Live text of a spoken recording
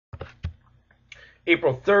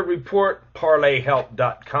April 3rd report,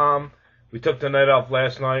 parlayhelp.com. We took the night off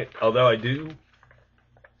last night, although I do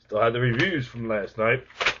still have the reviews from last night.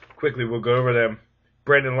 Quickly, we'll go over them.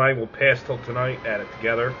 Brandon Lang will pass till tonight, add it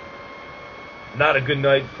together. Not a good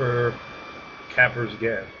night for cappers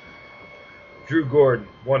again. Drew Gordon,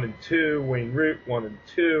 1-2. Wayne Root,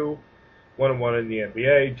 1-2. 1-1 in the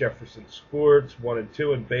NBA. Jefferson Sports,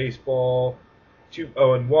 1-2 in baseball.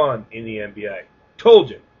 2-0-1 in the NBA. Told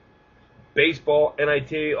you. Baseball,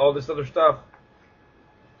 NIT, all this other stuff.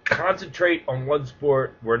 Concentrate on one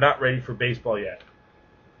sport. We're not ready for baseball yet.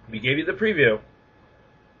 We gave you the preview.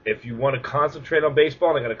 If you want to concentrate on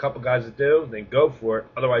baseball, and I got a couple guys that do, then go for it.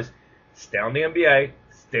 Otherwise, stay on the NBA,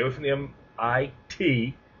 stay away from the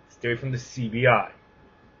MIT, stay away from the CBI.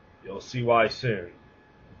 You'll see why soon.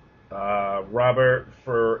 Robert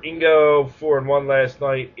Ingo, 4-1 last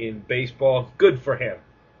night in baseball. Good for him.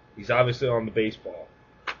 He's obviously on the baseball.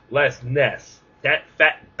 Les Ness, that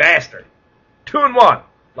fat bastard, 2-1. A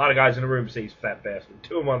lot of guys in the room say he's fat bastard.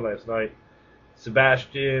 2-1 last night.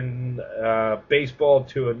 Sebastian, baseball,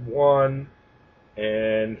 2-1,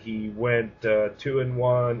 and he went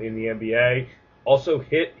 2-1 in the NBA. Also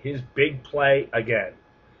hit his big play again.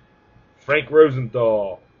 Frank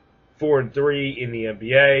Rosenthal, 4-3 in the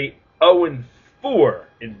NBA, 0-4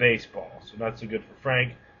 in baseball. So not so good for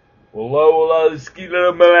Frank. Wolowski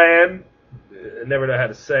Milan, never know how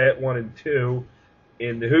to say it, 1-2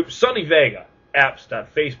 in the hoops. Sonny Vega,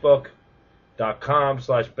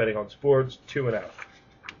 apps.facebook.com/betting on sports, 2-0.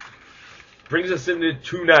 Brings us into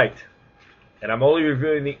tonight. And I'm only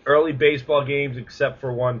reviewing the early baseball games except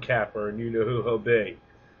for one capper, and you know who he'll be.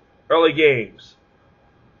 Early games.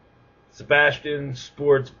 Sebastian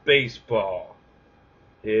Sports Baseball.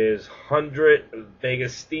 His 100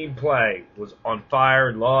 Vegas Steam play was on fire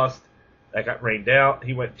and lost. That got rained out.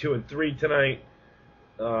 He went 2-3 tonight.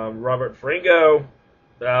 Robert Faringo,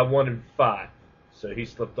 1-5. So he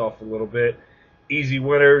slipped off a little bit. Easy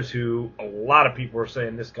winners, who a lot of people are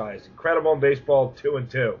saying this guy is incredible in baseball,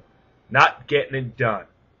 2-2. Not getting it done.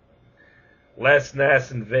 Les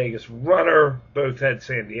Ness and Vegas Runner both had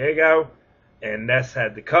San Diego, and Ness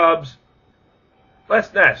had the Cubs.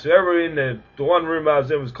 Les Ness, whoever in the one room I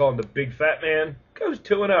was in was calling the big fat man, goes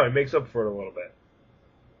 2-0. He makes up for it a little bit.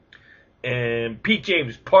 And Pete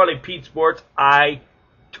James, Parlay Pete Sports, I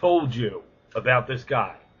told you about this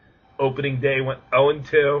guy. Opening day went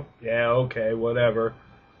 0-2. Yeah, okay, whatever.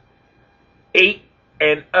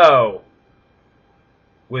 8-0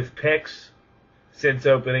 with picks since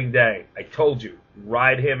opening day. I told you,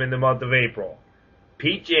 ride him in the month of April.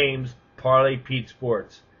 Pete James, Parlay Pete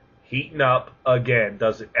Sports, heating up again.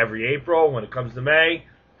 Does it every April. When it comes to May,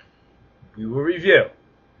 we will review.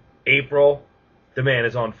 April, the man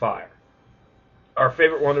is on fire. Our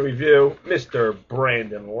favorite one to review, Mr.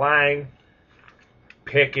 Brandon Lang,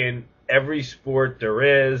 picking every sport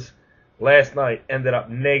there is. Last night ended up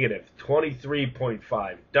negative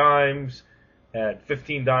 23.5 dimes. Had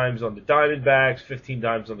 15 dimes on the Diamondbacks, 15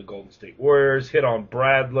 dimes on the Golden State Warriors, hit on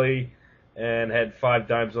Bradley, and had 5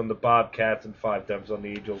 dimes on the Bobcats and 5 dimes on the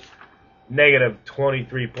Angels. Negative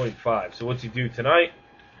 23.5. So what's he do tonight?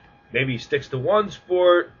 Maybe he sticks to one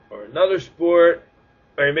sport or another sport,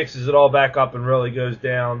 or he mixes it all back up and really goes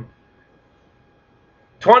down.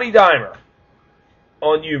 20 dimer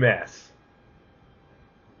on UMass.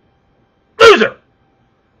 Loser!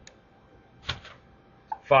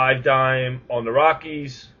 5 dime on the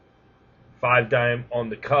Rockies. 5 dime on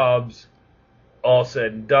the Cubs. All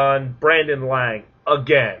said and done. Brandon Lang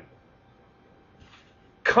again.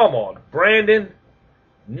 Come on, Brandon.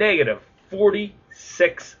 Negative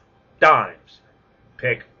 46 dimes.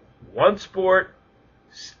 Pick one sport.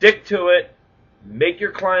 Stick to it. Make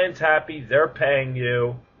your clients happy. They're paying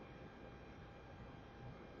you.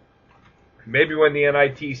 Maybe when the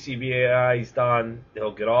NIT CBI is done,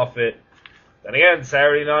 he'll get off it. Then again,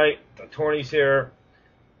 Saturday night, the tourney's here.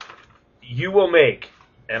 You will make,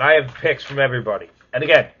 and I have picks from everybody. And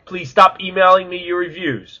again, please stop emailing me your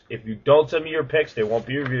reviews. If you don't send me your picks, they won't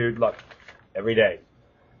be reviewed. Look, every day.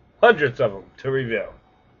 Hundreds of them to review.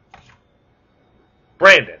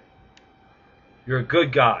 Brandon, you're a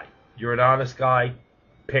good guy. You're an honest guy.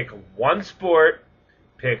 Pick one sport.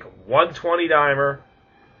 Pick one 20-dimer.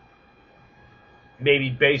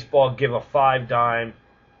 Maybe baseball, give a 5 dime.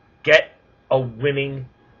 Get a winning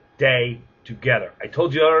day together. I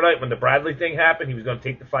told you the other night when the Bradley thing happened, he was going to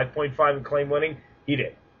take the 5.5 and claim winning. He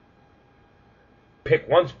did. Pick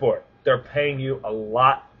one sport. They're paying you a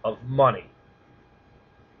lot of money.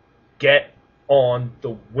 Get on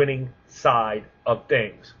the winning side of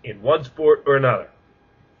things in one sport or another.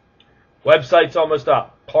 Website's almost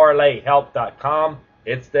up. ParlayHelp.com.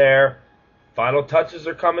 It's there. Final touches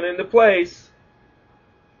are coming into place.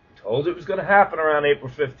 Told you it was going to happen around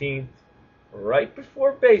April 15th, right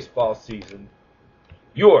before baseball season.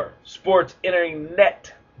 Your sports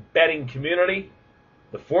internet betting community.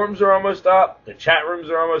 The forums are almost up. The chat rooms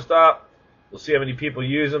are almost up. We'll see how many people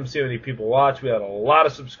use them, see how many people watch. We had a lot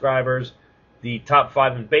of subscribers. The top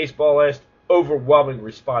 5 in baseball list. Overwhelming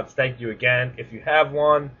response. Thank you again. If you have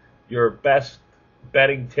one, your best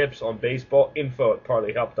betting tips on baseball,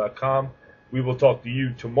 info@parlayhelp.com. We will talk to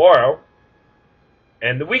you tomorrow.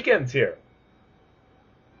 And the weekend's here.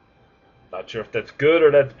 Not sure if that's good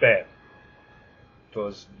or that's bad.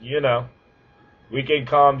 Because, weekend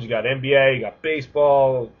comes, you got NBA, you got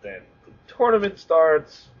baseball, then the tournament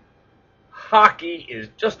starts. Hockey is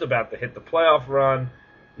just about to hit the playoff run.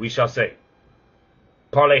 We shall see.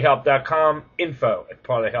 ParlayHelp.com,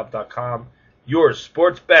 info@parlayhelp.com. Your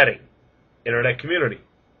sports betting internet community.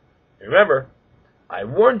 And remember, I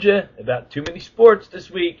warned you about too many sports this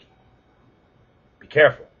week. Be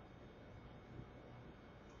careful.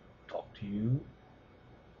 Talk to you.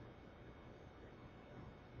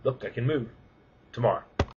 Look, I can move tomorrow.